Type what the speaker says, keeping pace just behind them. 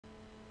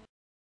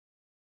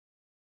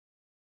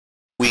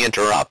the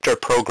interrupter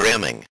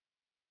programming.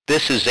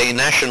 This is a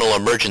national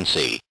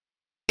emergency.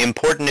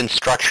 Important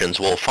instructions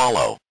will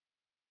follow.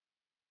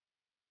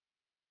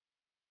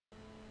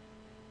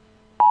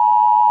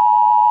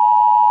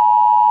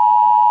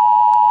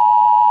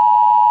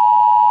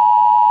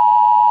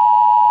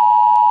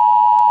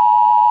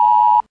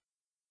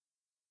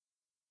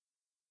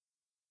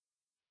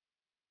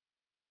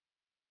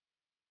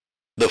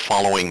 The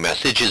following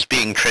message is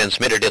being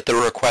transmitted at the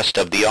request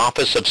of the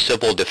Office of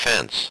Civil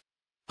Defense.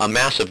 A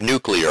massive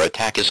nuclear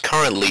attack is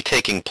currently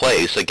taking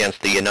place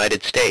against the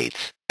United States.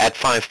 At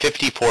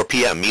 5:54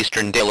 p.m.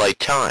 Eastern Daylight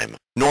Time,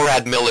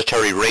 NORAD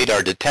military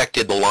radar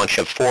detected the launch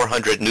of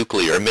 400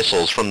 nuclear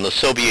missiles from the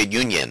Soviet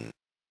Union.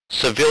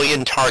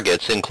 Civilian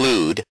targets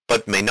include,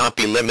 but may not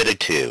be limited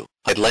to,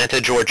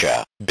 Atlanta,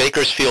 Georgia,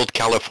 Bakersfield,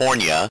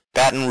 California,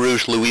 Baton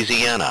Rouge,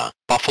 Louisiana,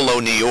 Buffalo,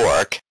 New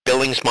York,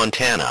 Billings,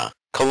 Montana,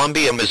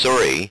 Columbia,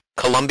 Missouri,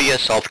 Columbia,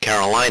 South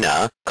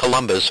Carolina,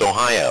 Columbus,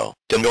 Ohio,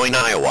 Des Moines,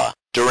 Iowa,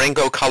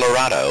 Durango,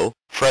 Colorado,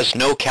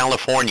 Fresno,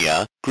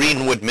 California,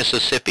 Greenwood,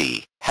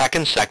 Mississippi,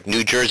 Hackensack,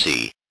 New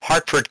Jersey,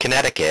 Hartford,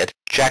 Connecticut,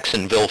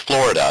 Jacksonville,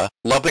 Florida,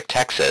 Lubbock,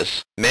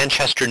 Texas,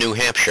 Manchester, New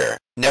Hampshire,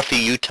 Nephi,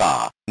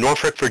 Utah,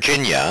 Norfolk,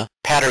 Virginia,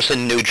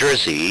 Patterson, New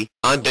Jersey,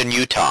 Ogden,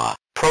 Utah,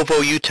 Provo,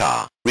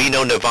 Utah,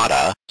 Reno,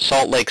 Nevada,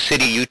 Salt Lake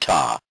City,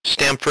 Utah,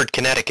 Stamford,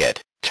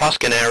 Connecticut,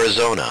 Tucson,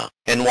 Arizona,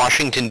 and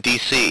Washington,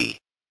 D.C.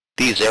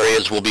 These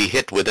areas will be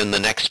hit within the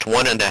next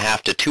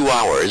 1.5 to 2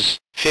 hours,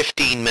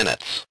 15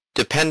 minutes,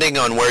 depending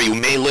on where you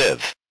may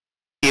live.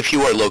 If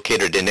you are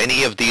located in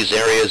any of these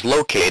areas,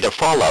 locate a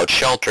fallout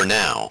shelter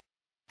now.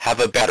 Have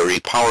a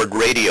battery-powered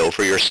radio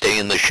for your stay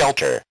in the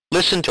shelter.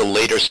 Listen to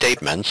later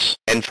statements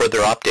and further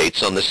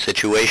updates on the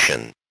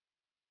situation.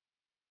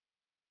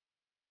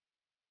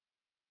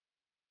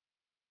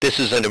 This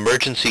is an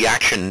emergency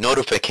action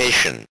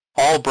notification.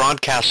 All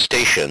broadcast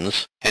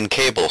stations and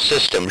cable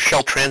systems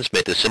shall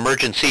transmit this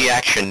emergency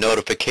action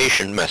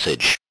notification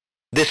message.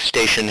 This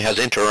station has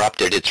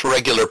interrupted its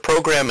regular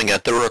programming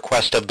at the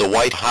request of the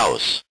White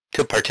House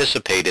to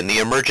participate in the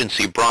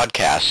emergency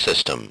broadcast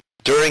system.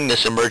 During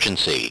this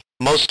emergency,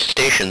 most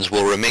stations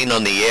will remain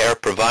on the air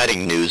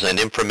providing news and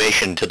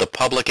information to the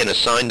public in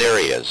assigned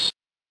areas.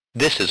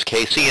 This is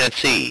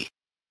KCNC.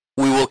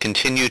 We will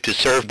continue to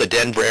serve the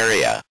Denver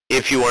area.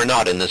 If you are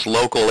not in this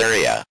local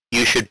area,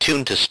 you should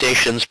tune to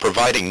stations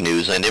providing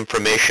news and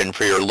information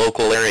for your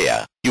local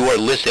area. You are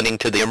listening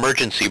to the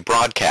emergency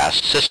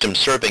broadcast system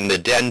serving the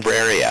Denver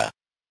area.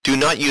 Do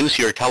not use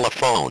your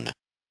telephone.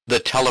 The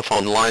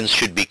telephone lines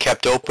should be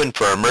kept open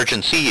for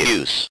emergency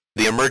use.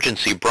 The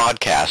emergency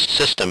broadcast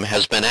system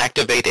has been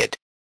activated.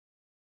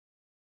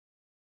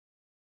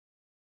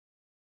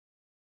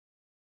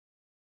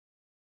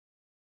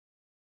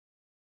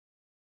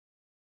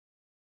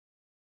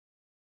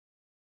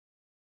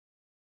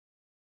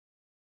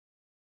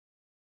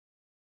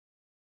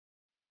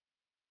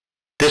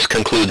 This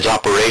concludes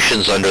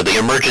operations under the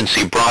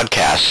emergency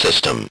broadcast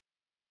system.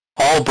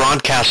 All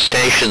broadcast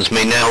stations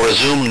may now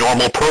resume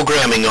normal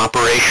programming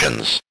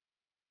operations.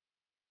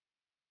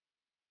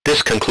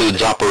 This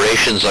concludes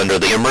operations under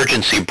the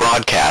emergency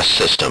broadcast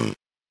system.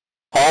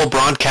 All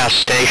broadcast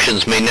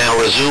stations may now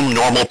resume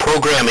normal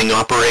programming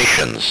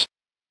operations.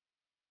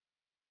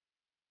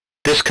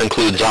 This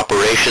concludes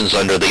operations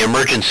under the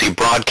emergency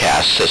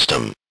broadcast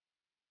system.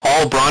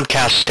 All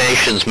broadcast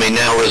stations may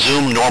now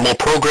resume normal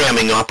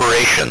programming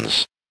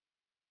operations.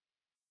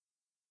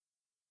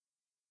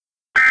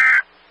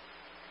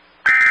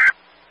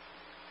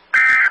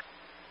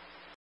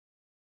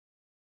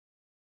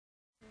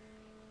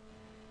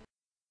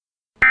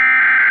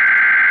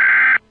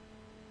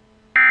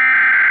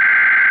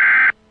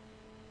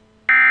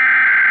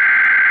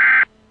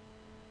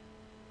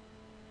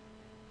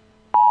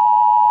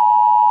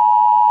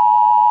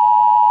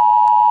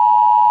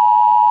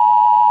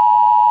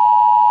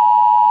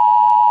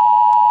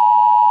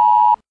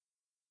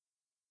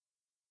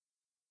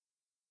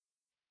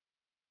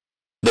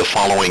 The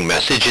following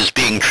message is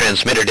being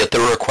transmitted at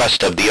the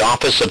request of the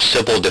Office of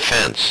Civil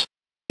Defense.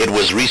 It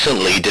was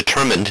recently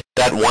determined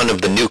that one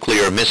of the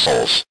nuclear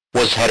missiles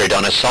was headed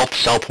on a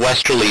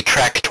south-southwesterly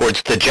track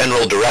towards the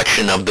general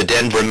direction of the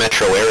Denver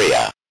metro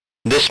area.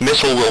 This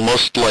missile will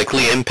most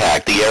likely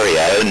impact the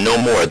area in no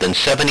more than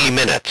 70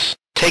 minutes.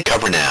 Take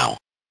cover now.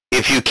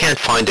 If you can't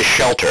find a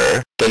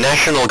shelter, the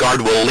National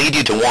Guard will lead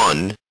you to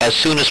one as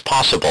soon as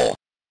possible.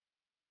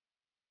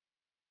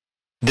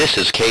 This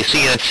is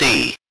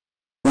KCNC.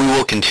 We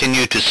will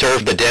continue to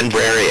serve the Denver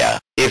area.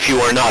 If you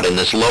are not in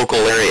this local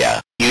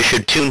area, you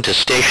should tune to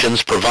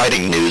stations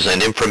providing news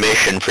and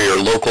information for your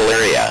local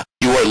area.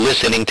 You are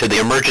listening to the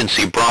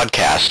emergency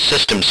broadcast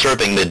system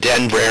serving the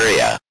Denver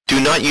area. Do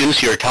not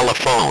use your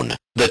telephone.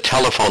 The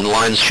telephone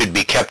lines should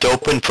be kept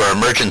open for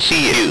emergency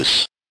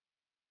use.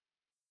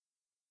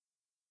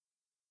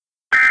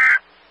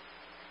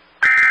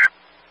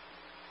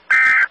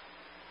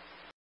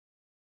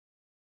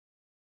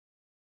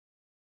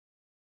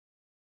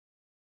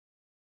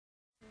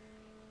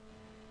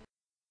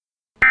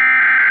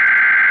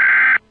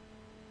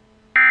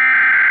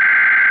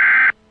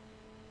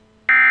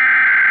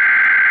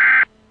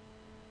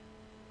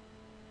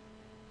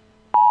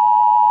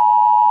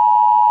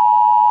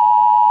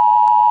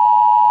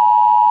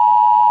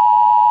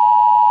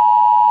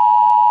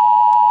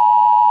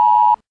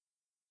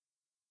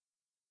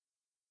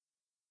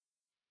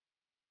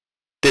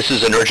 This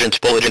is an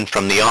urgent bulletin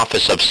from the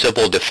Office of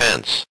Civil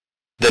Defense.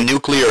 The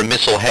nuclear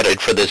missile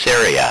headed for this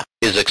area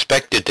is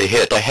expected to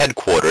hit the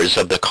headquarters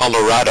of the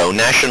Colorado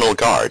National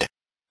Guard.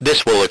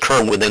 This will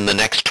occur within the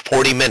next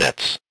 40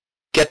 minutes.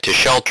 Get to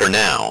shelter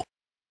now.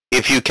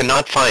 If you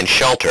cannot find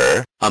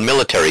shelter, a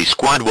military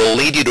squad will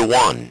lead you to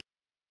one.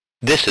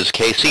 This is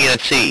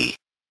KCNC.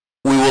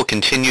 We will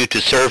continue to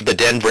serve the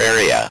Denver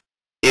area.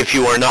 If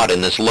you are not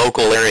in this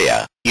local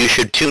area, you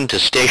should tune to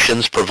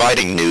stations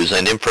providing news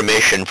and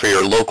information for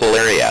your local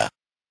area.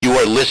 You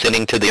are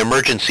listening to the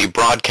emergency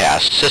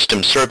broadcast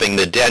system serving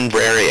the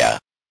Denver area.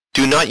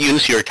 Do not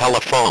use your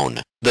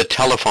telephone. The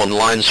telephone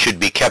lines should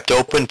be kept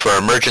open for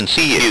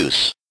emergency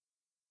use.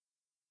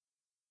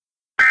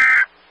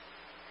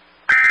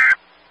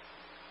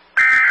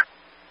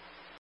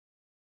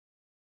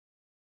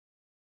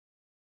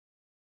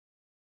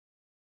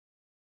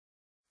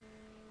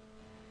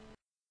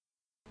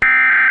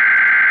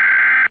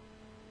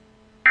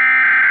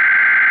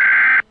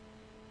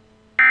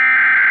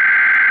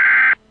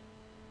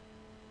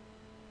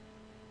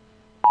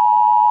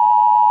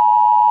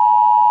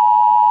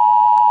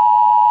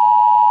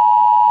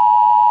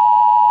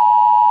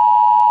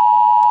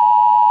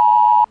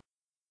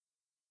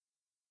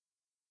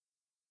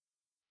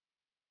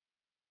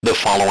 The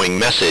following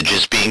message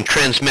is being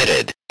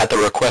transmitted at the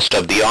request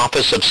of the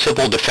Office of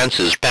Civil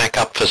Defense's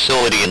backup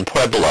facility in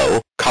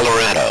Pueblo,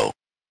 Colorado.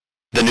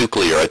 The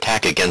nuclear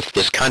attack against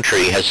this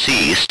country has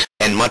ceased,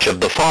 and much of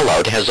the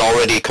fallout has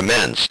already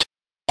commenced.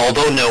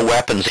 Although no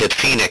weapons hit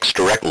Phoenix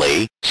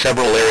directly,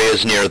 several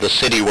areas near the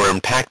city were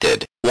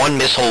impacted. One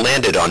missile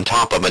landed on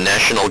top of a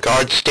National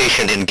Guard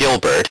station in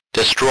Gilbert,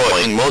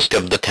 destroying most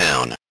of the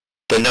town.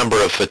 The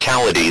number of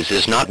fatalities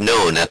is not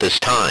known at this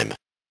time.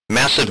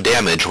 Massive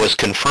damage was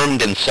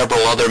confirmed in several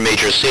other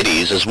major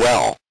cities as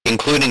well,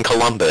 including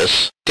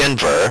Columbus,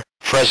 Denver,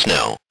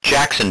 Fresno,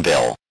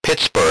 Jacksonville,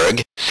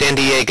 Pittsburgh, San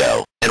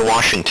Diego, and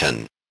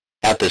Washington.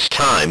 At this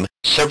time,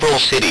 several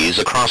cities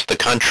across the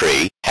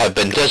country have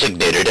been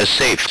designated as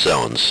safe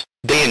zones.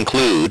 They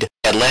include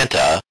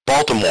Atlanta,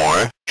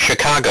 Baltimore,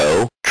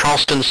 Chicago,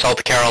 Charleston,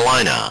 South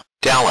Carolina,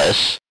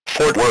 Dallas,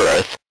 Fort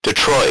Worth,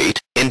 Detroit,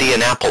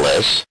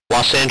 Indianapolis,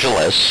 Los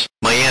Angeles,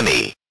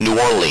 Miami, New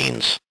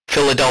Orleans,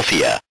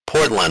 Philadelphia,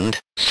 Portland,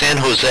 San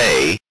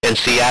Jose, and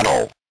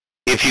Seattle.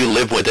 If you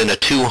live within a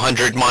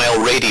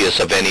 200-mile radius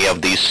of any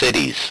of these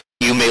cities,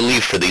 you may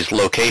leave for these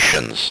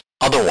locations.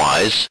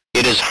 Otherwise,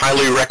 it is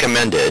highly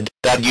recommended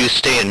that you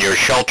stay in your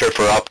shelter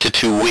for up to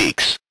 2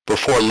 weeks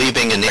before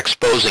leaving and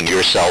exposing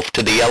yourself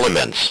to the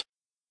elements.